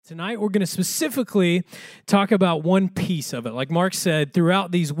Tonight, we're going to specifically talk about one piece of it. Like Mark said,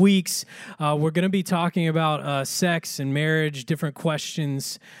 throughout these weeks, we're going to be talking about sex and marriage, different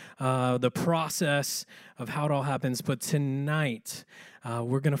questions, the process of how it all happens. But tonight,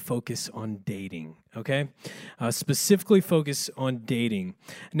 we're going to focus on dating, okay? Specifically focus on dating.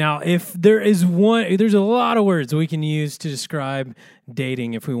 Now, if there is there's a lot of words we can use to describe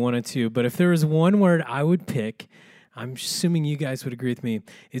dating if we wanted to, but if there is one word I would pick, I'm assuming you guys would agree with me,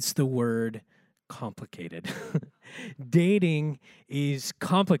 it's the word complicated. Dating is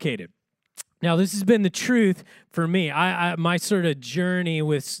complicated. Now, this has been the truth for me. My sort of journey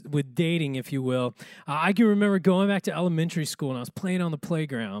with dating, if you will. I can remember going back to elementary school, and I was playing on the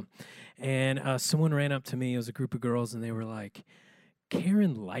playground, and someone ran up to me. It was a group of girls, and they were like,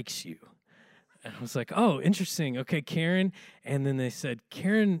 "Karen likes you." And I was like, "Oh, interesting. Okay, Karen." And then they said,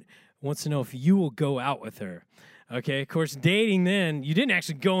 "Karen wants to know if you will go out with her." Okay, of course, dating then, you didn't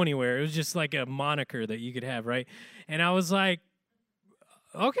actually go anywhere. It was just like a moniker that you could have, right? And I was like,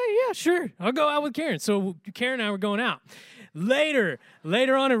 okay, yeah, sure. I'll go out with Karen. So Karen and I were going out. Later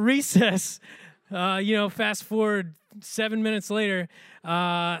on at recess, fast forward 7 minutes later,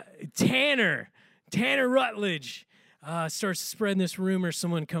 Tanner Rutledge starts spreading this rumor.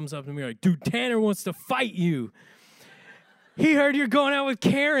 Someone comes up to me like, dude, Tanner wants to fight you. He heard you're going out with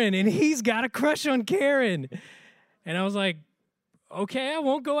Karen, and he's got a crush on Karen. And I was like, okay, I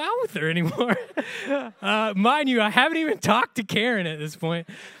won't go out with her anymore. Mind you, I haven't even talked to Karen at this point.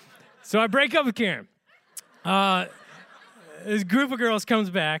 So I break up with Karen. This group of girls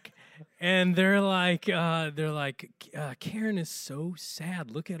comes back, and they're like, Karen is so sad.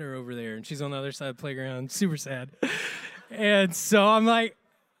 Look at her over there. And she's on the other side of the playground, super sad. And so I'm like,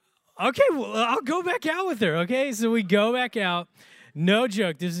 okay, well, I'll go back out with her, okay? So we go back out. No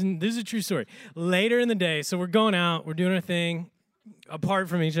joke. This is a true story. Later in the day, so we're going out, we're doing our thing apart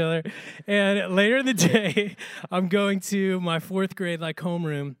from each other, and later in the day, I'm going to my fourth grade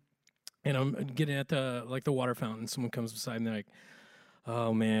homeroom, and I'm getting at the water fountain. Someone comes beside me, they're like,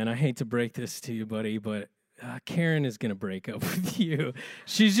 "Oh man, I hate to break this to you, buddy, but Karen is gonna break up with you.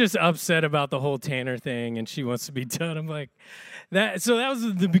 She's just upset about the whole Tanner thing, and she wants to be done." I'm like, that. So that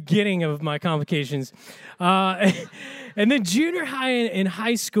was the beginning of my complications. And then junior high and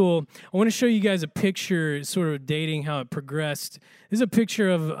high school, I want to show you guys a picture, sort of dating, how it progressed. This is a picture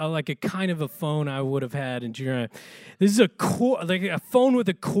of a kind of a phone I would have had in junior high. This is a phone with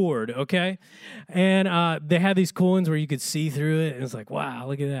a cord, okay? And they had these cool ones where you could see through it, and it's like, wow,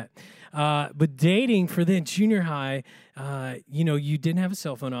 look at that. But dating for then junior high, you didn't have a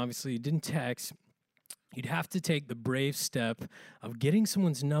cell phone, obviously. You didn't text. You'd have to take the brave step of getting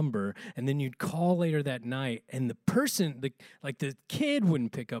someone's number, and then you'd call later that night, and the person, the kid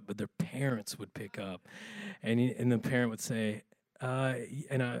wouldn't pick up, but their parents would pick up. And the parent would say, I'd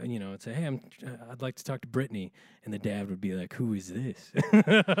say, "Hey, I'd like to talk to Brittany," and the dad would be like, "Who is this?"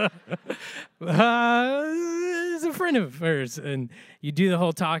 It's a friend of hers, and you do the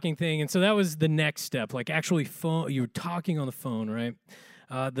whole talking thing, and so that was the next step, actually you were talking on the phone, right?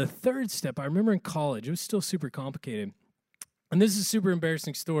 The third step, I remember in college, it was still super complicated. And this is a super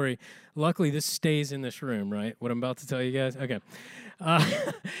embarrassing story. Luckily, this stays in this room, right? What I'm about to tell you guys? Okay.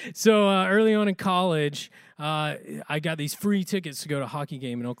 So early on in college, I got these free tickets to go to a hockey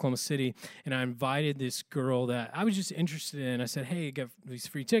game in Oklahoma City, and I invited this girl that I was just interested in. I said, "Hey, I got these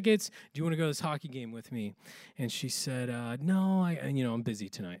free tickets. Do you want to go to this hockey game with me?" And she said, "No, I'm busy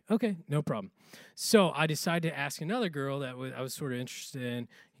tonight." Okay, no problem. So I decided to ask another girl that I was sort of interested in,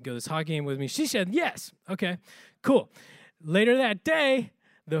 go to this hockey game with me. She said, "Yes." Okay, cool. Later that day,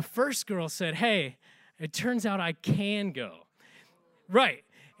 the first girl said, "Hey, it turns out I can go." Right.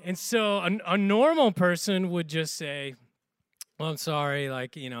 And so a normal person would just say, "Well, I'm sorry,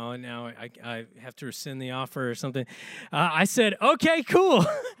 now I have to rescind the offer or something." I said, "Okay, cool."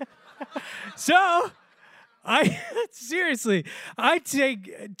 So I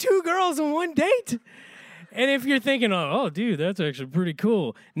take 2 girls on one date. And if you're thinking, oh, dude, that's actually pretty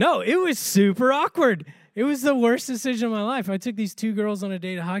cool. No, it was super awkward. It was the worst decision of my life. I took these 2 girls on a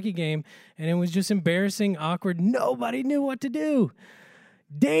date at a hockey game, and it was just embarrassing, awkward. Nobody knew what to do.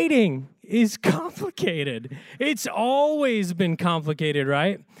 Dating is complicated. It's always been complicated,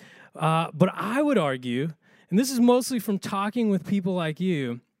 right? But I would argue, and this is mostly from talking with people like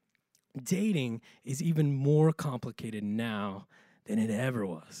you, dating is even more complicated now than it ever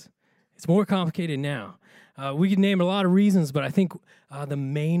was. It's more complicated now. We could name a lot of reasons, but I think the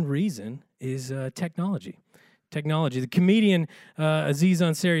main reason is technology. Technology. The comedian Aziz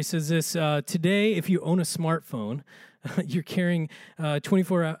Ansari says this, today, if you own a smartphone, you're carrying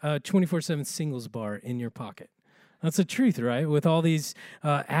 24/7 singles bar in your pocket. That's the truth, right? With all these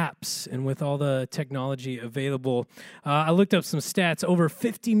apps and with all the technology available. I looked up some stats. Over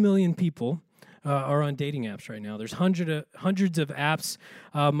 50 million people are on dating apps right now. There's hundreds of apps.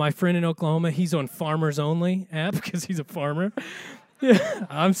 My friend in Oklahoma, he's on Farmers Only app because he's a farmer. Yeah,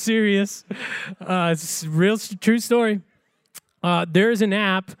 I'm serious. It's a real true story. There's an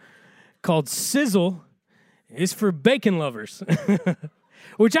app called Sizzle. It's for bacon lovers,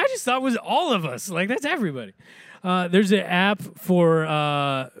 which I just thought was all of us. Like, that's everybody. There's an app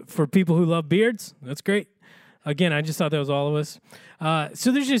for people who love beards. That's great. Again, I just thought that was all of us.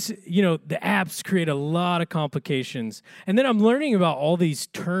 So there's just, the apps create a lot of complications. And then I'm learning about all these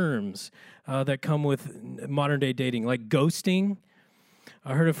terms that come with modern day dating, like ghosting.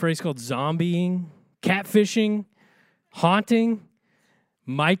 I heard a phrase called zombieing, catfishing, haunting,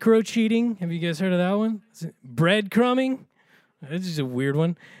 micro-cheating. Have you guys heard of that one? Breadcrumbing. That's just a weird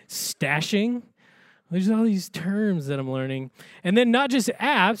one. Stashing. There's all these terms that I'm learning. And then not just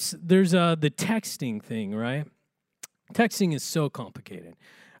apps, there's the texting thing, right? Texting is so complicated.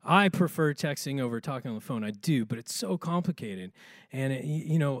 I prefer texting over talking on the phone. I do, but it's so complicated. And,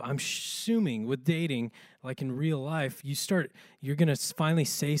 I'm assuming with dating, like in real life, you're going to finally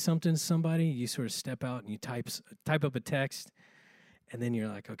say something to somebody. You sort of step out and you type up a text. And then you're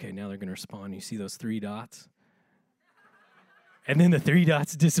like, okay, now they're going to respond. You see those 3 dots. And then the 3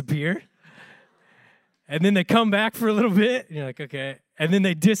 dots disappear. And then they come back for a little bit. And you're like, okay. And then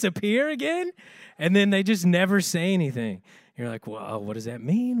they disappear again. And then they just never say anything. You're like, well, what does that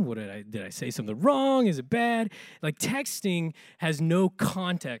mean? Did I say something wrong? Is it bad? Like, texting has no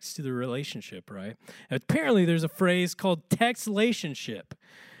context to the relationship, right? Apparently, there's a phrase called textlationship,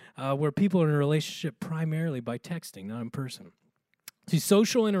 where people are in a relationship primarily by texting, not in person. See,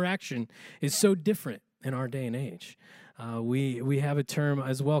 social interaction is so different in our day and age. We have a term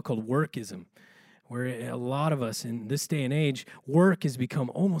as well called workism, where a lot of us in this day and age, work has become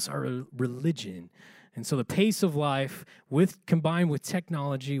almost our religion. And so the pace of life, combined with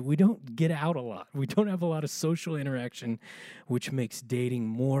technology, we don't get out a lot. We don't have a lot of social interaction, which makes dating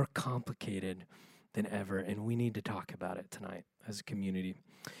more complicated than ever. And we need to talk about it tonight as a community.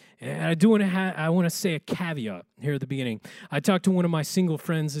 And I do want to say a caveat here at the beginning. I talked to one of my single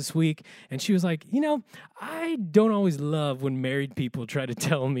friends this week, and she was like, I don't always love when married people try to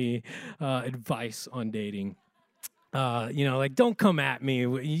tell me advice on dating. Like, don't come at me.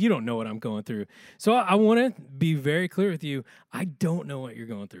 You don't know what I'm going through. So I want to be very clear with you. I don't know what you're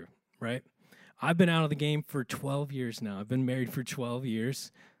going through, right? I've been out of the game for 12 years now. I've been married for 12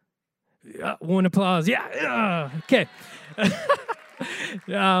 years. One applause. Yeah. Okay.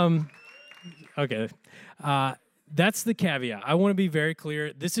 Okay. That's the caveat. I want to be very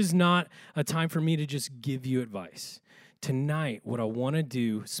clear. This is not a time for me to just give you advice. Tonight, what I want to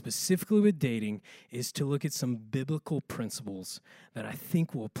do specifically with dating is to look at some biblical principles that I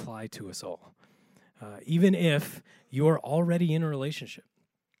think will apply to us all. Even if you're already in a relationship.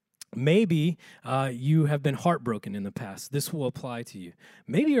 Maybe you have been heartbroken in the past. This will apply to you.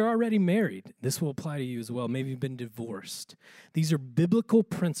 Maybe you're already married. This will apply to you as well. Maybe you've been divorced. These are biblical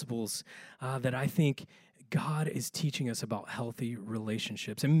principles that I think God is teaching us about healthy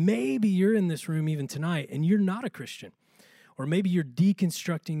relationships. And maybe you're in this room even tonight and you're not a Christian. Or maybe you're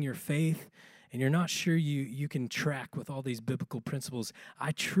deconstructing your faith and you're not sure you can track with all these biblical principles.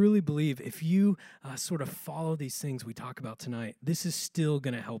 I truly believe if you sort of follow these things we talk about tonight, this is still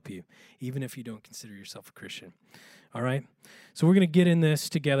going to help you, even if you don't consider yourself a Christian. All right? So we're going to get in this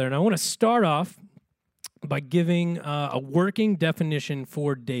together. And I want to start off by giving a working definition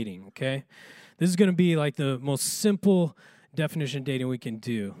for dating, okay? This is going to be like the most simple definition of dating we can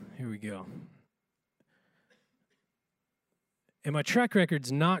do. Here we go. And my track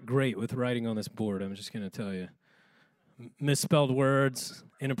record's not great with writing on this board, I'm just going to tell you. Misspelled words,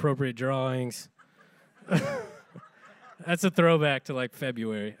 inappropriate drawings. That's a throwback to like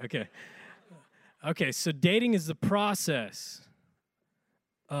February. Okay, so dating is the process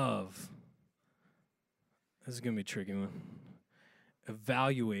of, this is going to be a tricky one,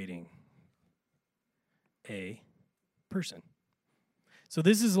 evaluating a person. So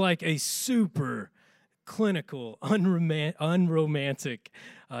this is like a super clinical, unromantic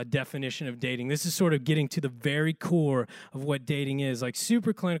definition of dating. This is sort of getting to the very core of what dating is. Like,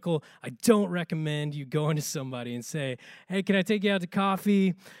 super clinical. I don't recommend you going to somebody and say, hey, can I take you out to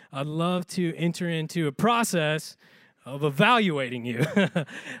coffee? I'd love to enter into a process of evaluating you.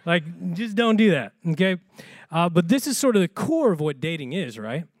 Like, just don't do that, okay? But this is sort of the core of what dating is,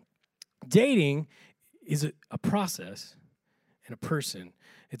 right? Dating is a process and a person.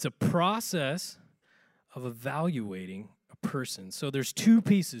 It's a process of evaluating a person. So there's two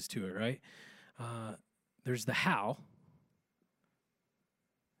pieces to it, right? there's the how,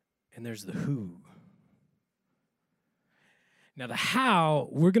 and there's the who. Now, the how,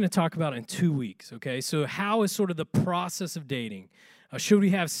 we're going to talk about in 2 weeks, okay? So how is sort of the process of dating. Should we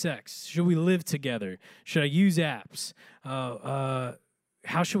have sex? Should we live together? Should I use apps?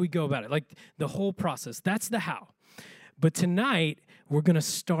 How should we go about it? Like the whole process. That's the how. But tonight, we're going to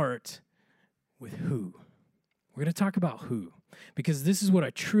start with who. We're going to talk about who. Because this is what I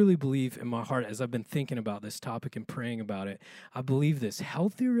truly believe in my heart as I've been thinking about this topic and praying about it. I believe this.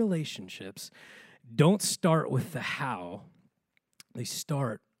 Healthy relationships don't start with the how. They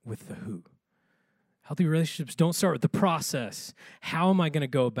start with the who. Healthy relationships don't start with the process. How am I going to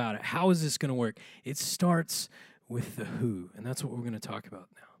go about it? How is this going to work? It starts with the who, and that's what we're going to talk about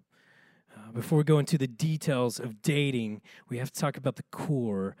now. Before we go into the details of dating, we have to talk about the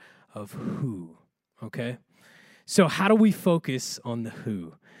core of who, okay? So how do we focus on the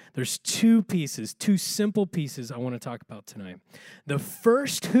who? There's two simple pieces I want to talk about tonight. The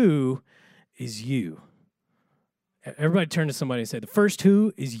first who is you. Everybody turn to somebody and say, the first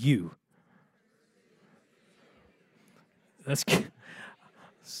who is you. That's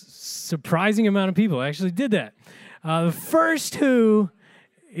surprising amount of people actually did that. The first who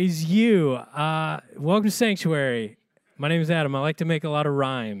is you. Welcome to Sanctuary. My name is Adam. I like to make a lot of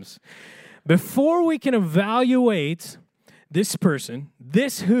rhymes. Before we can evaluate this person,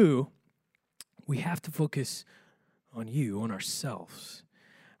 this who, we have to focus on you, on ourselves.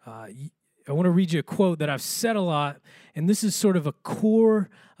 I want to read you a quote that I've said a lot, and this is sort of a core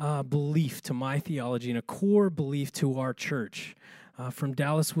belief to my theology and a core belief to our church. From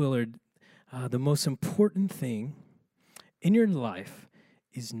Dallas Willard, the most important thing in your life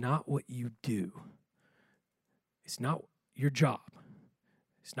is not what you do. It's not your job.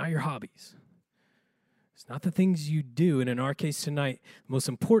 It's not your hobbies. It's not the things you do. And in our case tonight, the most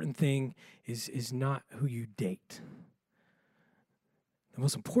important thing is not who you date. The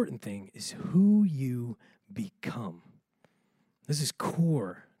most important thing is who you become. This is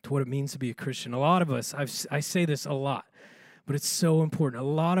core to what it means to be a Christian. A lot of us, I say this a lot, but it's so important. A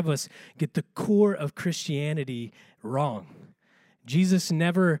lot of us get the core of Christianity wrong. Jesus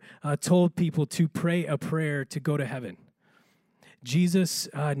never told people to pray a prayer to go to heaven. Jesus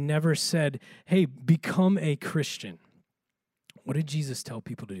never said, hey, become a Christian. What did Jesus tell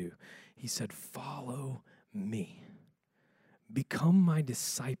people to do? He said, follow me. Become my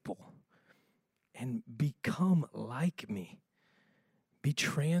disciple and become like me. Be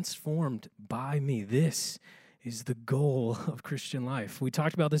transformed by me. This is the goal of Christian life. We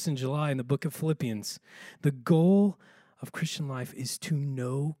talked about this in July in the book of Philippians. The goal of Christian life is to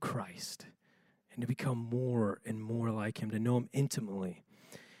know Christ and to become more and more like him, to know him intimately.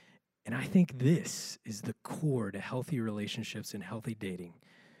 And I think this is the core to healthy relationships and healthy dating.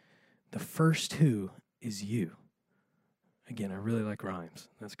 The first who is you. Again, I really like rhymes.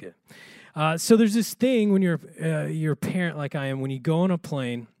 That's good. So there's this thing when you're a parent like I am, when you go on a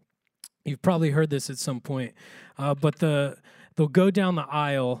plane, you've probably heard this at some point, but they'll go down the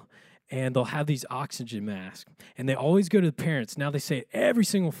aisle and they'll have these oxygen masks. And they always go to the parents. Now they say every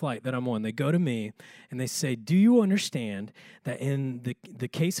single flight that I'm on, they go to me and they say, do you understand that in the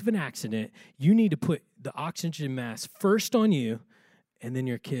case of an accident, you need to put the oxygen mask first on you and then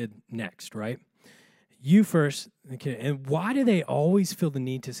your kid next, right? You first, the kid. And why do they always feel the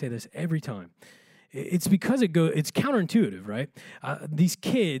need to say this every time? It's because it's counterintuitive, right? These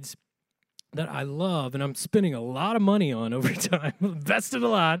kids that I love and I'm spending a lot of money on over time, invested a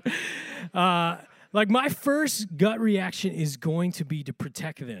lot. Like my first gut reaction is going to be to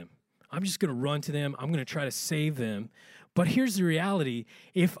protect them. I'm just going to run to them. I'm going to try to save them. But here's the reality.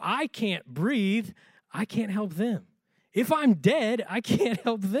 If I can't breathe, I can't help them. If I'm dead, I can't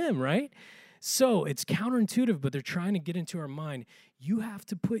help them, right? So it's counterintuitive, but they're trying to get into our mind. You have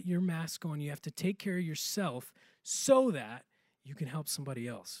to put your mask on. You have to take care of yourself so that you can help somebody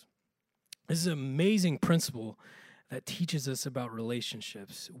else. This is an amazing principle that teaches us about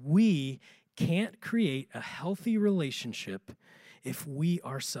relationships. We can't create a healthy relationship if we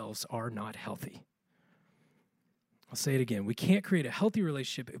ourselves are not healthy. I'll say it again. We can't create a healthy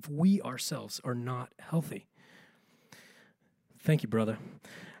relationship if we ourselves are not healthy. Thank you, brother.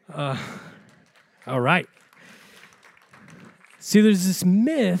 All right. See, there's this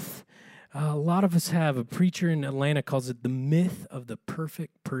myth a lot of us have. A preacher in Atlanta calls it the myth of the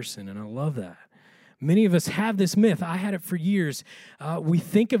perfect person, and I love that. Many of us have this myth. I had it for years. We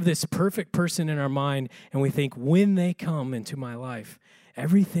think of this perfect person in our mind, and we think when they come into my life,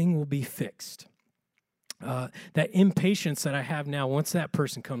 everything will be fixed. That impatience that I have now, once that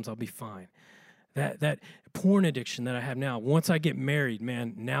person comes, I'll be fine. That porn addiction that I have now, once I get married,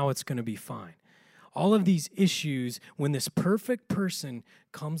 man, now it's going to be fine. all of these issues, when this perfect person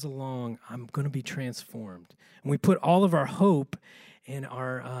comes along, I'm going to be transformed. And we put all of our hope and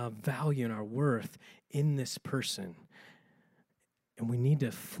our value and our worth in this person. And we need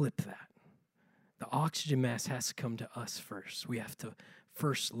to flip that. The oxygen mask has to come to us first. We have to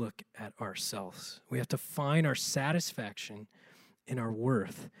first look at ourselves. We have to find our satisfaction in our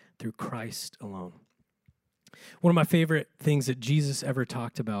worth through Christ alone. One of my favorite things that Jesus ever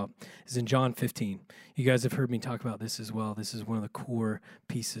talked about is in John 15. You guys have heard me talk about this as well. This is one of the core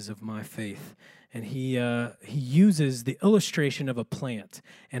pieces of my faith. And he uses the illustration of a plant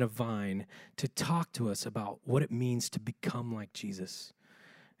and a vine to talk to us about what it means to become like Jesus.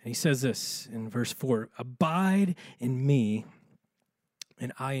 And he says this in verse 4, "Abide in me,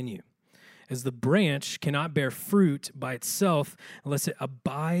 and I in you. As the branch cannot bear fruit by itself unless it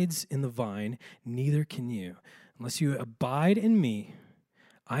abides in the vine, neither can you. Unless you abide in me,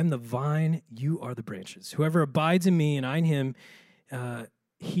 I am the vine, you are the branches. Whoever abides in me and I in him,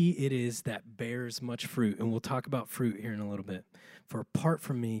 he it is that bears much fruit." And we'll talk about fruit here in a little bit. "For apart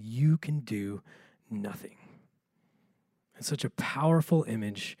from me, you can do nothing." It's such a powerful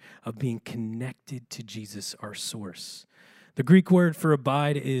image of being connected to Jesus, our source. The Greek word for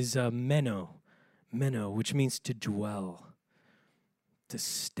abide is meno, which means to dwell, to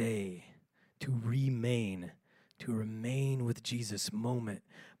stay, to remain with Jesus moment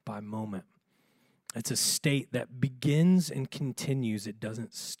by moment. It's a state that begins and continues. It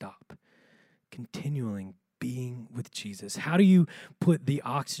doesn't stop. Continuing being with Jesus. How do you put the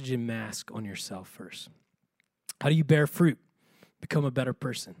oxygen mask on yourself first? How do you bear fruit? Become a better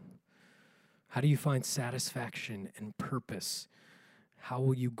person. How do you find satisfaction and purpose? How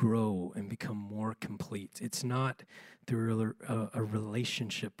will you grow and become more complete? It's not through a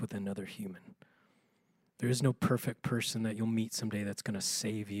relationship with another human. There is no perfect person that you'll meet someday that's going to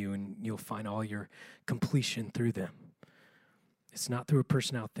save you and you'll find all your completion through them. It's not through a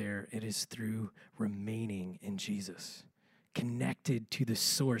person out there. It is through remaining in Jesus, connected to the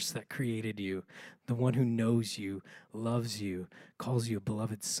source that created you, the one who knows you, loves you, calls you a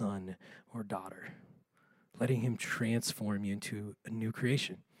beloved son or daughter, letting him transform you into a new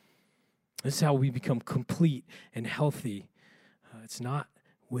creation. This is how we become complete and healthy. It's not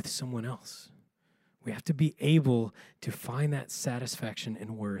with someone else. We have to be able to find that satisfaction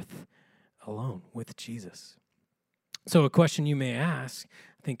and worth alone with Jesus. So a question you may ask,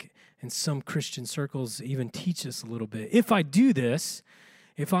 I think in some Christian circles even teach us a little bit. If I do this,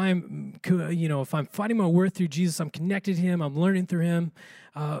 if I'm finding my worth through Jesus, I'm connected to him, I'm learning through him,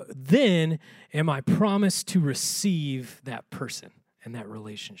 then am I promised to receive that person and that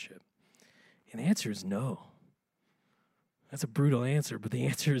relationship? And the answer is no. That's a brutal answer, but the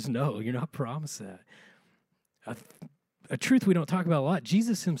answer is no. You're not promised that. A truth we don't talk about a lot,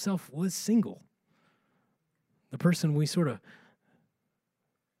 Jesus himself was single. The person we sort of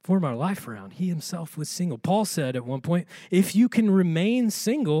form our life around, he himself was single. Paul said at one point, if you can remain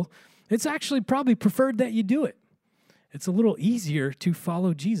single, it's actually probably preferred that you do it. It's a little easier to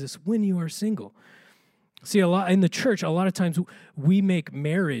follow Jesus when you are single. See, a lot in the church, a lot of times we make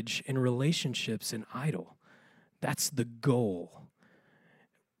marriage and relationships an idol. That's the goal.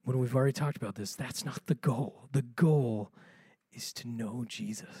 When we've already talked about this, that's not the goal. The goal is to know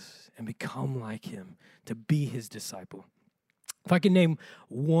Jesus and become like him, to be his disciple. If I can name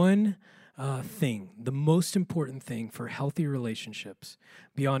one thing, the most important thing for healthy relationships,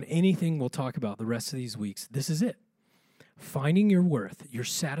 beyond anything we'll talk about the rest of these weeks, this is it. Finding your worth, your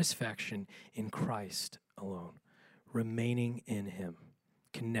satisfaction in Christ alone, remaining in him,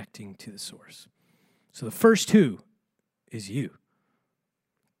 connecting to the source. So the first who is you,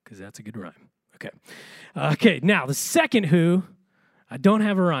 because that's a good rhyme. Okay, now the second who, I don't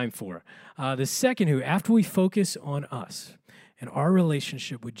have a rhyme for. The second who, after we focus on us and our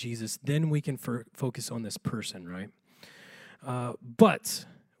relationship with Jesus, then we can focus on this person, right? But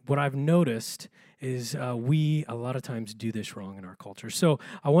what I've noticed is we a lot of times do this wrong in our culture. So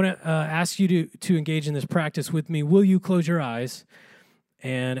I want to ask you to engage in this practice with me. Will you close your eyes?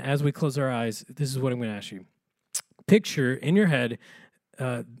 And as we close our eyes, this is what I'm going to ask you. Picture in your head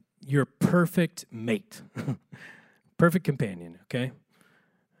your perfect mate, perfect companion, okay?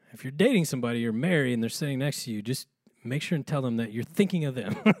 If you're dating somebody, you're married, and they're sitting next to you, just make sure and tell them that you're thinking of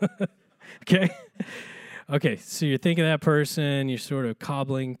them, okay? Okay, so you're thinking of that person, you're sort of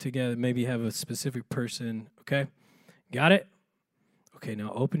cobbling together, maybe you have a specific person, okay? Got it? Okay,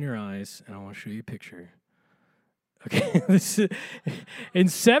 now open your eyes, and I want to show you a picture. Okay, in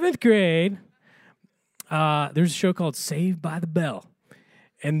 7th grade, there's a show called Saved by the Bell.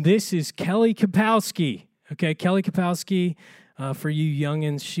 And this is Kelly Kapowski. Okay, Kelly Kapowski, For you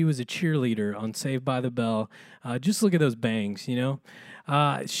youngins, she was a cheerleader on Saved by the Bell. Just look at those bangs, you know.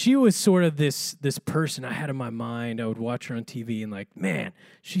 She was sort of this person I had in my mind. I would watch her on TV and like, man,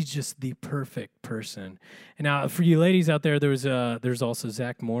 she's just the perfect person. And now for you ladies out there, there's also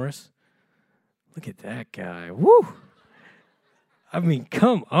Zach Morris. Look at that guy. Woo! I mean,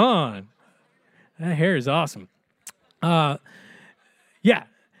 come on. That hair is awesome. Yeah.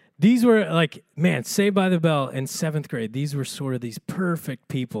 These were like, man, Saved by the Bell in 7th grade. These were sort of these perfect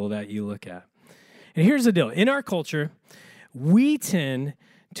people that you look at. And here's the deal. In our culture, we tend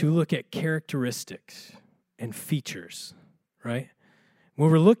to look at characteristics and features, right? When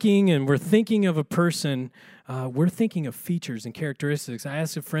we're looking and we're thinking of a person, we're thinking of features and characteristics. I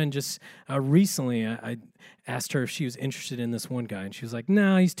asked a friend just recently, I asked her if she was interested in this one guy, and she was like,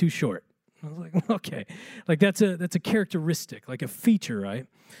 no, he's too short. I was like, okay. Like that's a characteristic, like a feature, right?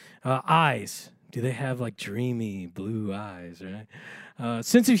 Eyes. Do they have like dreamy blue eyes, right?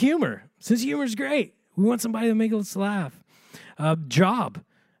 Sense of humor. Sense of humor is great. We want somebody to make us laugh. Job.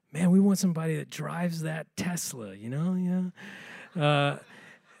 Man, we want somebody that drives that Tesla, you know? Yeah.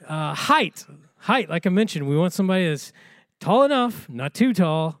 Height. Height, like I mentioned, we want somebody that's tall enough, not too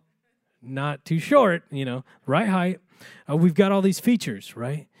tall, not too short, you know, right height. We've got all these features,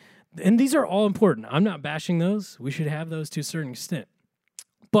 right? And these are all important. I'm not bashing those. We should have those to a certain extent.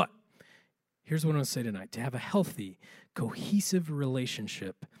 But here's what I want to say tonight. To have a healthy, cohesive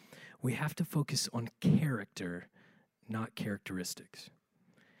relationship, we have to focus on character, not characteristics.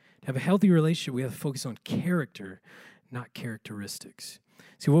 To have a healthy relationship, we have to focus on character, not characteristics.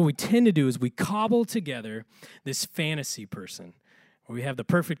 See, what we tend to do is we cobble together this fantasy person where we have the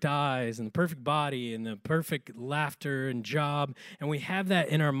perfect eyes and the perfect body and the perfect laughter and job, and we have that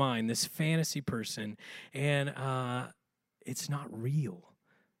in our mind, this fantasy person, and it's not real.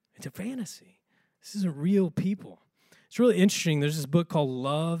 It's a fantasy. This isn't real people. It's really interesting. There's this book called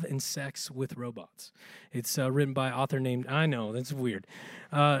Love and Sex with Robots. It's written by an author named, I know, that's weird.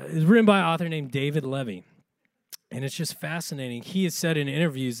 It's written by an author named David Levy. And it's just fascinating. He has said in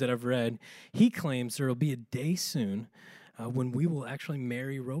interviews that I've read, he claims there will be a day soon when we will actually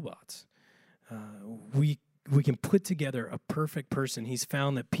marry robots. We can put together a perfect person. He's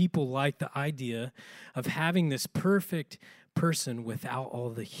found that people like the idea of having this perfect person without all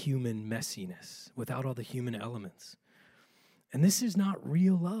the human messiness, without all the human elements. And this is not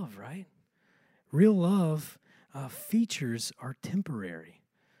real love, right? Real love features are temporary.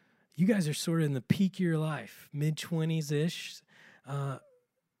 You guys are sort of in the peak of your life, mid-20s-ish,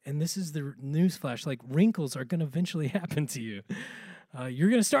 and this is the newsflash, like wrinkles are going to eventually happen to you. You're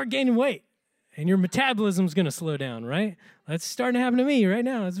going to start gaining weight, and your metabolism's going to slow down, right? That's starting to happen to me right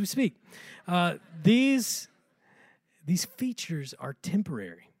now as we speak. These features are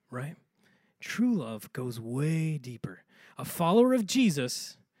temporary, right? True love goes way deeper. A follower of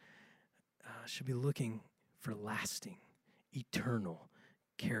Jesus should be looking for lasting, eternal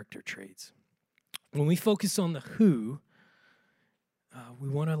character traits. When we focus on the who, we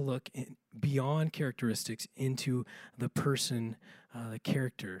want to look beyond characteristics into the person, the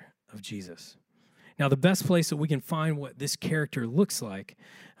character of Jesus. Now, the best place that we can find what this character looks like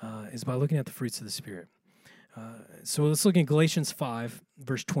is by looking at the fruits of the Spirit. So let's look at Galatians 5,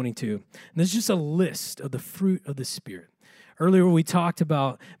 verse 22. And this is just a list of the fruit of the Spirit. Earlier, we talked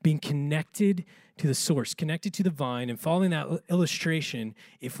about being connected to the source, connected to the vine, and following that illustration,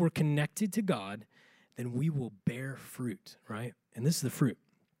 if we're connected to God, then we will bear fruit, right? And this is the fruit.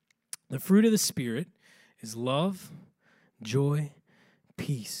 The fruit of the Spirit is love, joy,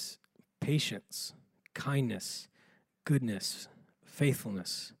 peace, patience, kindness, goodness,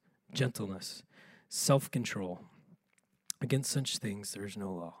 faithfulness, gentleness, self-control. Against such things there is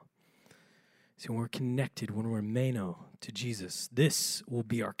no law. See, when we're connected, when we're meno to Jesus, this will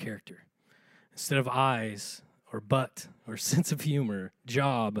be our character. Instead of eyes or butt or sense of humor,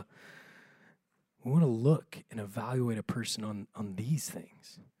 job, we want to look and evaluate a person on these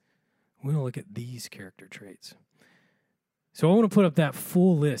things. We want to look at these character traits. So I want to put up that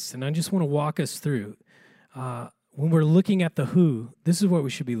full list, and I just want to walk us through. When we're looking at the who, this is what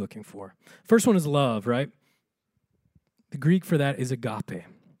we should be looking for. First one is love, right? The Greek for that is agape.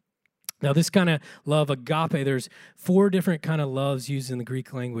 Now, this kind of love, agape, there's 4 different kind of loves used in the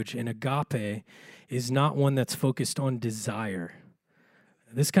Greek language, and agape is not one that's focused on desire.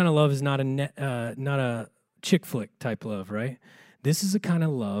 This kind of love is not a chick flick type love, right? This is a kind of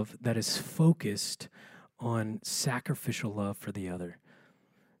love that is focused on sacrificial love for the other.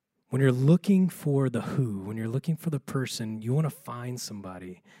 When you're looking for the who, when you're looking for the person, you want to find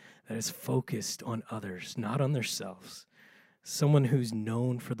somebody that is focused on others, not on themselves. Someone who's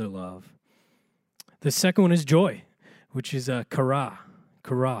known for their love. The second one is joy. which is Kara.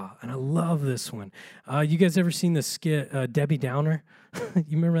 Kara. And I love this one. You guys ever seen the skit Debbie Downer?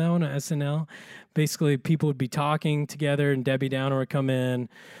 You remember that one on SNL? Basically, people would be talking together, and Debbie Downer would come in,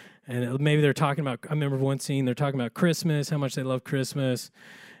 and maybe they're talking about, I remember one scene, they're talking about Christmas, how much they love Christmas,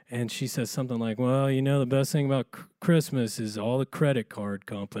 and she says something like, well, you know, the best thing about Christmas is all the credit card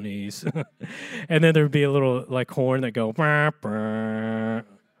companies. And then there'd be a little, like, horn that go, brr, brr.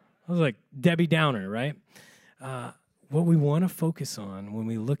 I was like, Debbie Downer, right? What we want to focus on when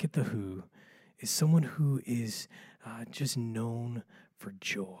we look at the Who is someone who is just known for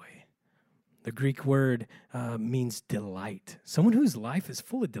joy. The Greek word means delight. Someone whose life is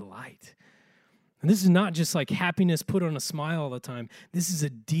full of delight. And this is not just like happiness put on a smile all the time. This is a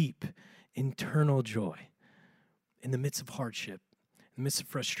deep internal joy in the midst of hardship, in the midst of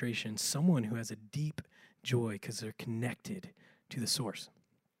frustration. Someone who has a deep joy because they're connected to the source.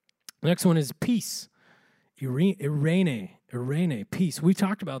 The next one is peace. Irene, peace. We've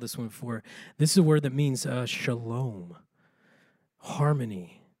talked about this one before. This is a word that means shalom,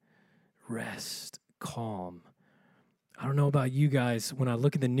 harmony, rest, calm. I don't know about you guys. When I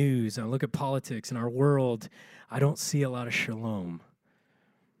look at the news, I look at politics in our world, I don't see a lot of shalom.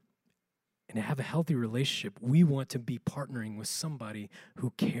 And to have a healthy relationship, we want to be partnering with somebody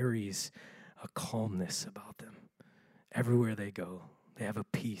who carries a calmness about them. Everywhere they go, they have a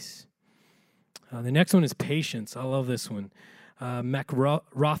peace. The next one is patience. I love this one.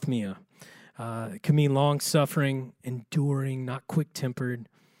 Makrothmia. It can mean long-suffering, enduring, not quick-tempered.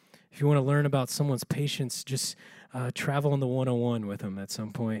 If you want to learn about someone's patience, just travel on the 101 with them at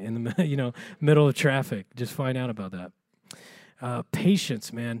some point in the middle of traffic. Just find out about that.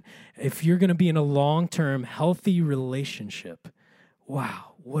 Patience, man. If you're going to be in a long-term, healthy relationship,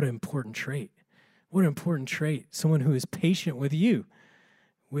 wow, what an important trait. What an important trait. Someone who is patient with you,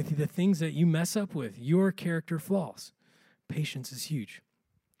 with the things that you mess up with, your character flaws. Patience is huge.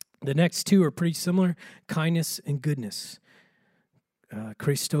 The next two are pretty similar, kindness and goodness.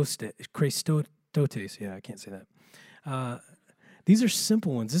 Christotes, yeah, I can't say that. These are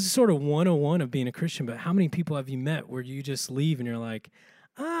simple ones. This is sort of 101 of being a Christian, but how many people have you met where you just leave and you're like,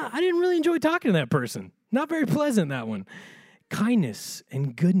 I didn't really enjoy talking to that person. Not very pleasant, that one. Kindness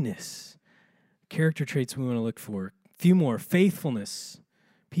and goodness. Character traits we want to look for. A few more. Faithfulness.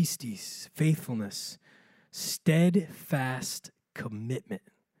 Pistis, faithfulness, steadfast commitment.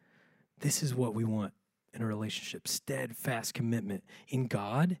 This is what we want in a relationship, steadfast commitment in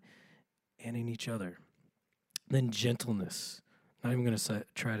God and in each other. Then gentleness. Not even going to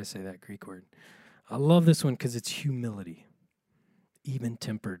try to say that Greek word. I love this one because it's humility,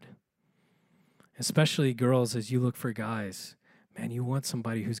 even-tempered. Especially girls, as you look for guys, man, you want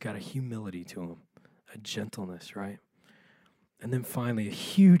somebody who's got a humility to them, a gentleness, right? And then finally, a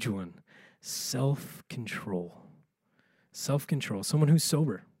huge one, self-control. Self-control, someone who's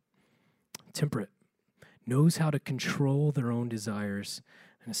sober, temperate, knows how to control their own desires,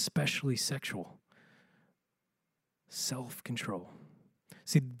 and especially sexual. Self-control.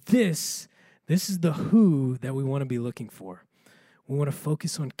 See, this is the Who that we want to be looking for. We want to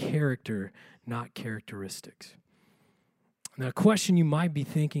focus on character, not characteristics. Now, a question you might be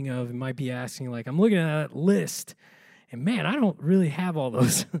thinking of and might be asking, like, I'm looking at that list, and man, I don't really have all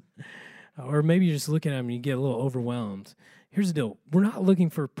those. Or maybe you're just looking at them and you get a little overwhelmed. Here's the deal. We're not looking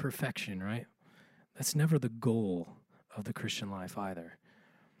for perfection, right? That's never the goal of the Christian life either.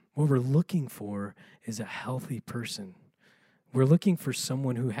 What we're looking for is a healthy person. We're looking for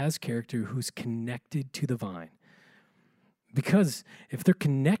someone who has character, who's connected to the vine. Because if they're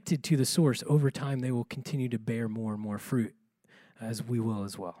connected to the source, over time they will continue to bear more and more fruit, as we will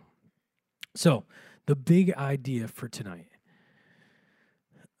as well. So, the big idea for tonight,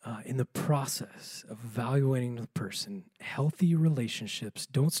 in the process of evaluating the person, healthy relationships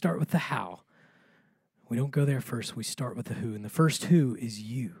don't start with the how. We don't go there first. We start with the who. And the first who is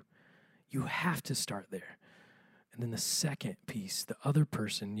you. You have to start there. And then the second piece, the other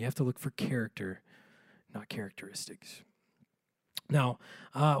person, you have to look for character, not characteristics. Now,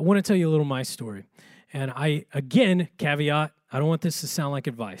 I want to tell you a little my story. And again, caveat, I don't want this to sound like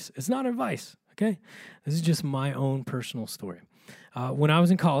advice. It's not advice, okay? This is just my own personal story. When I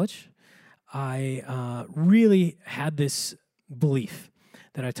was in college, I really had this belief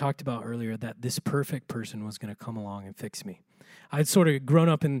that I talked about earlier, that this perfect person was going to come along and fix me. I'd sort of grown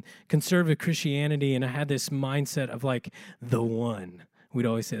up in conservative Christianity, and I had this mindset of like, the one. We'd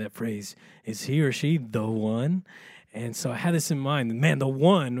always say that phrase, is he or she the one? And so I had this in mind, man, the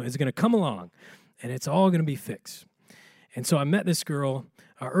one is going to come along, and it's all going to be fixed. And so I met this girl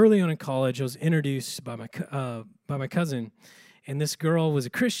early on in college. I was introduced by my cousin, and this girl was a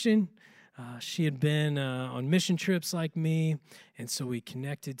Christian. She had been on mission trips like me, and so we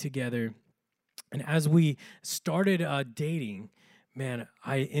connected together. And as we started dating, man,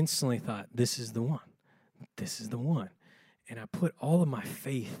 I instantly thought, this is the one. This is the one. And I put all of my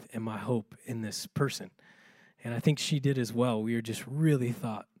faith and my hope in this person. And I think she did as well. We were just really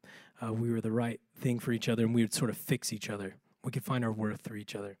thought we were the right thing for each other, and we would sort of fix each other. We could find our worth through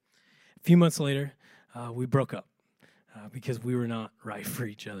each other. A few months later, we broke up because we were not right for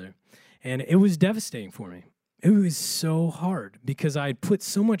each other. And it was devastating for me. It was so hard because I had put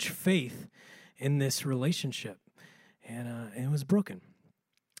so much faith in this relationship, and it was broken.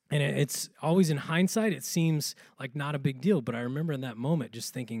 And it's always, in hindsight, it seems like not a big deal. But I remember in that moment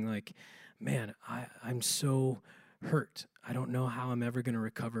just thinking like, man, I'm so hurt. I don't know how I'm ever going to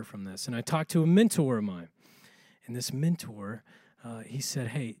recover from this. And I talked to a mentor of mine. And this mentor, he said,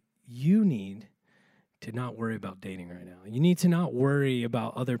 hey, you need to not worry about dating right now. You need to not worry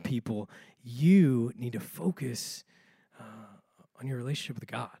about other people. You need to focus on your relationship with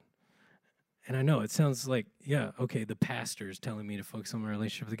God. And I know it sounds like, yeah, okay, the pastor is telling me to focus on my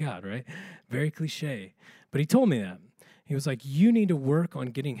relationship with God, right? Very cliche. But he told me that. He was like, you need to work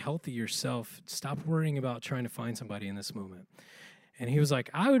on getting healthy yourself. Stop worrying about trying to find somebody in this moment. And he was like,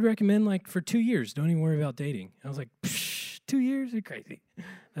 I would recommend like for 2 years, don't even worry about dating. And I was like, 2 years? You're crazy.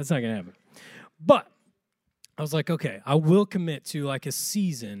 That's not going to happen. But I was like, okay, I will commit to like a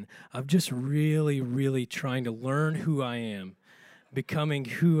season of just really, really trying to learn who I am, becoming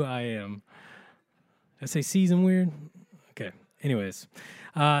who I am. Did I say season weird? Okay. Anyways,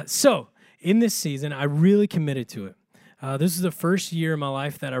 so in this season, I really committed to it. This is the first year of my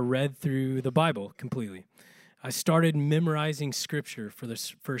life that I read through the Bible completely. I started memorizing Scripture for the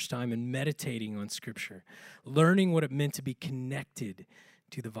first time and meditating on Scripture, learning what it meant to be connected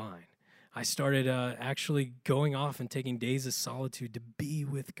to the vine. I started actually going off and taking days of solitude to be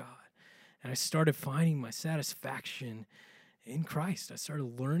with God. And I started finding my satisfaction in Christ. I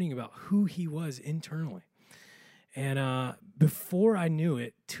started learning about who he was internally. And before I knew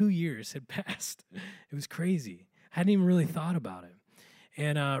it, 2 years had passed. It was crazy. I hadn't even really thought about it.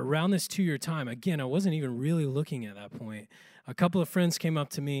 And around this 2-year time, again, I wasn't even really looking at that point. A couple of friends came up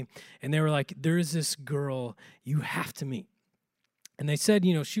to me, and they were like, there's this girl you have to meet. And they said,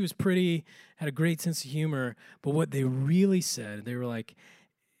 you know, she was pretty, had a great sense of humor, but what they really said, they were like,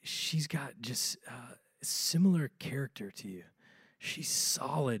 she's got just similar character to you. She's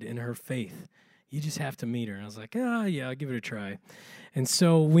solid in her faith. You just have to meet her. And I was like, yeah, I'll give it a try. And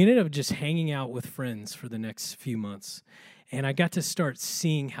so we ended up just hanging out with friends for the next few months. And I got to start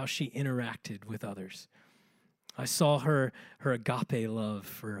seeing how she interacted with others. I saw her agape love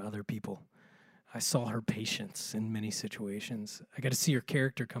for other people. I saw her patience in many situations. I got to see her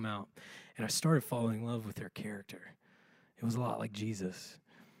character come out. And I started falling in love with her character. It was a lot like Jesus.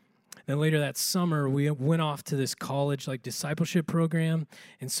 Then later that summer, we went off to this college like discipleship program,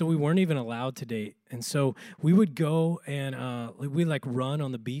 and so we weren't even allowed to date. And so we would go and we'd like run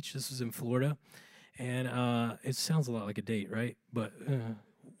on the beach. This was in Florida, and it sounds a lot like a date, right? But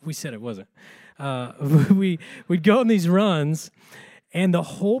we said it wasn't. We'd go on these runs, and the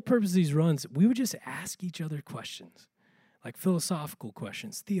whole purpose of these runs, we would just ask each other questions, like philosophical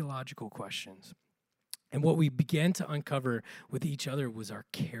questions, theological questions. And what we began to uncover with each other was our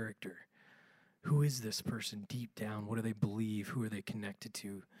character. Who is this person deep down? What do they believe? Who are they connected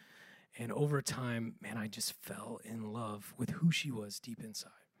to? And over time, man, I just fell in love with who she was deep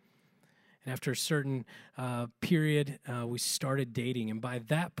inside. And after a certain period, we started dating. And by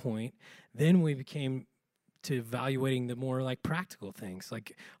that point, then we became to evaluating the more like practical things.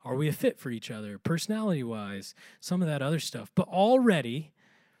 Like, are we a fit for each other? Personality-wise, some of that other stuff. But already,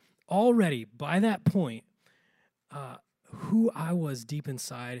 by that point, who I was deep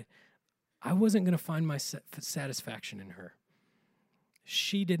inside, I wasn't going to find my satisfaction in her.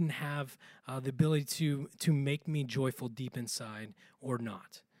 She didn't have the ability to make me joyful deep inside or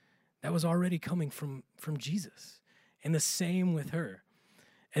not. That was already coming from Jesus. And the same with her.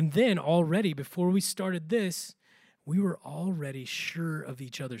 And then already, before we started this, we were already sure of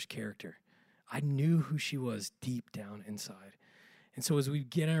each other's character. I knew who she was deep down inside. And so as we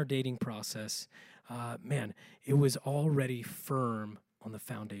get in our dating process, man, it was already firm on the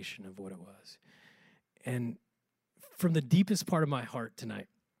foundation of what it was. And from the deepest part of my heart tonight,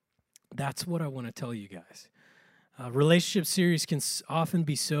 that's what I want to tell you guys. Relationship series can often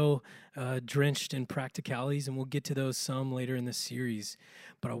be so drenched in practicalities, and we'll get to those some later in the series.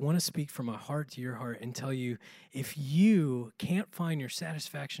 But I want to speak from my heart to your heart and tell you, if you can't find your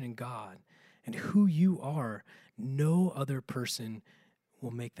satisfaction in God and who you are, no other person will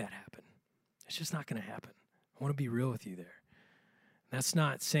make that happen. It's just not going to happen. I want to be real with you there. That's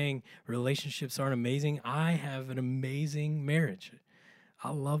not saying relationships aren't amazing. I have an amazing marriage.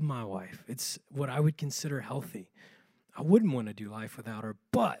 I love my wife. It's what I would consider healthy. I wouldn't want to do life without her,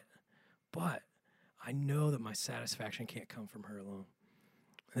 but I know that my satisfaction can't come from her alone.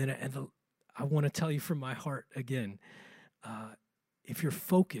 And I want to tell you from my heart again, if you're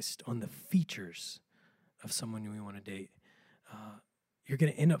focused on the features of someone you want to date, you're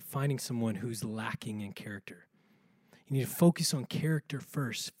going to end up finding someone who's lacking in character. You need to focus on character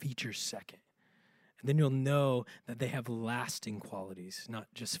first, features second. And then you'll know that they have lasting qualities, not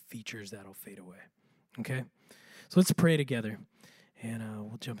just features that'll fade away. Okay? So let's pray together, and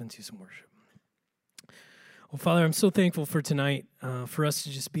we'll jump into some worship. Well, Father, I'm so thankful for tonight, for us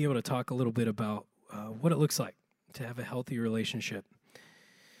to just be able to talk a little bit about what it looks like to have a healthy relationship.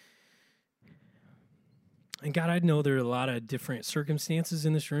 And God, I know there are a lot of different circumstances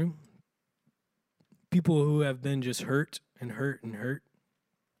in this room. People who have been just hurt and hurt and hurt.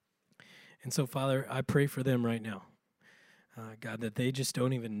 And so, Father, I pray for them right now. God, that they just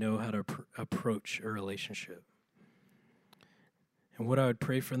don't even know how to approach a relationship. And what I would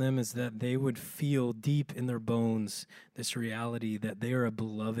pray for them is that they would feel deep in their bones this reality that they are a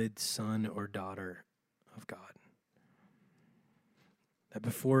beloved son or daughter of God. That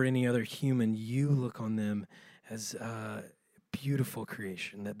before any other human, you look on them as a beautiful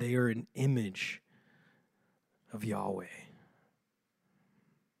creation, that they are an image of Yahweh.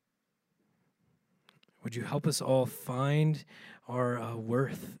 Would you help us all find our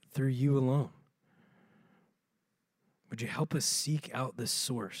worth through you alone? Would you help us seek out the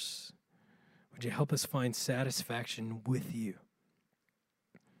source? Would you help us find satisfaction with you?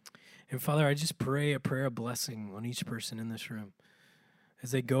 And Father, I just pray a prayer of blessing on each person in this room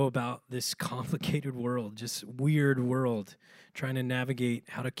as they go about this complicated world, just weird world, trying to navigate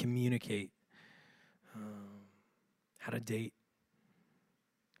how to communicate, how to date,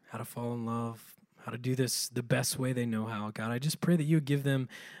 how to fall in love, how to do this the best way they know how. God, I just pray that you would give them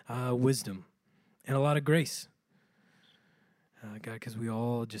wisdom and a lot of grace. God, because we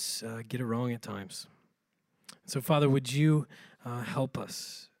all just get it wrong at times. So, Father, would you help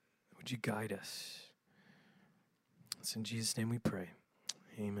us? Would you guide us? It's in Jesus' name we pray.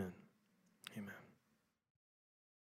 Amen. Amen.